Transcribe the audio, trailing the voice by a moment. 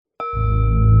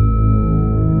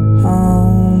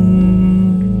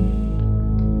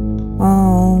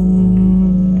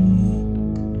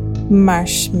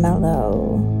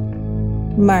Marshmallow.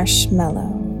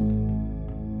 Marshmallow.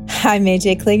 I'm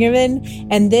AJ Klingerman,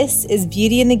 and this is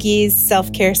Beauty and the Gee's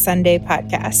Self-Care Sunday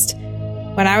podcast.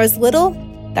 When I was little,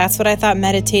 that's what I thought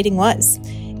meditating was.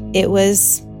 It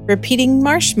was repeating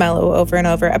marshmallow over and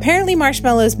over. Apparently,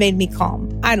 marshmallows made me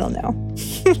calm. I don't know.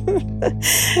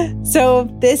 So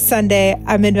this Sunday,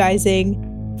 I'm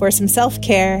advising for some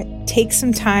self-care, take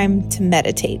some time to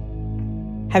meditate.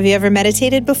 Have you ever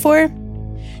meditated before?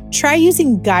 Try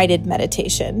using guided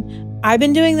meditation. I've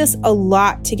been doing this a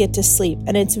lot to get to sleep,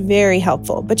 and it's very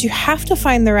helpful, but you have to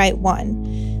find the right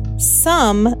one.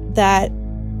 Some that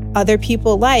other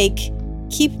people like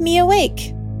keep me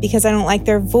awake because I don't like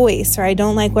their voice or I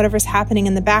don't like whatever's happening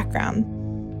in the background.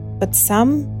 But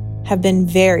some have been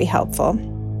very helpful.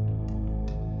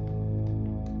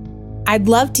 I'd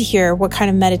love to hear what kind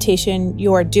of meditation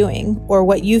you're doing or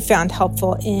what you found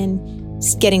helpful in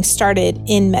getting started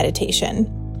in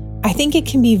meditation. I think it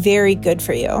can be very good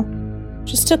for you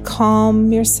just to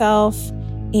calm yourself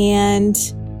and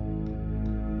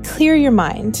clear your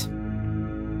mind.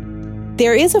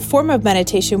 There is a form of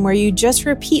meditation where you just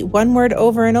repeat one word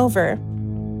over and over.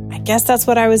 I guess that's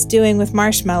what I was doing with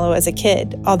marshmallow as a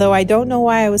kid, although I don't know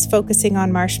why I was focusing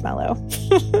on marshmallow.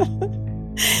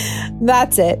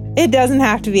 That's it. It doesn't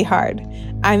have to be hard.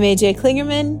 I'm AJ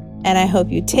Klingerman, and I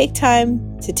hope you take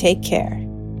time to take care.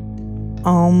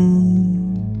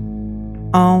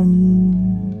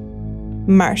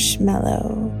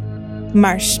 Marshmallow.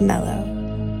 Marshmallow.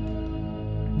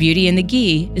 Beauty and the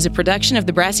Gee is a production of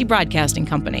the Brassy Broadcasting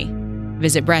Company.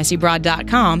 Visit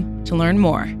BrassyBroad.com to learn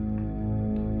more.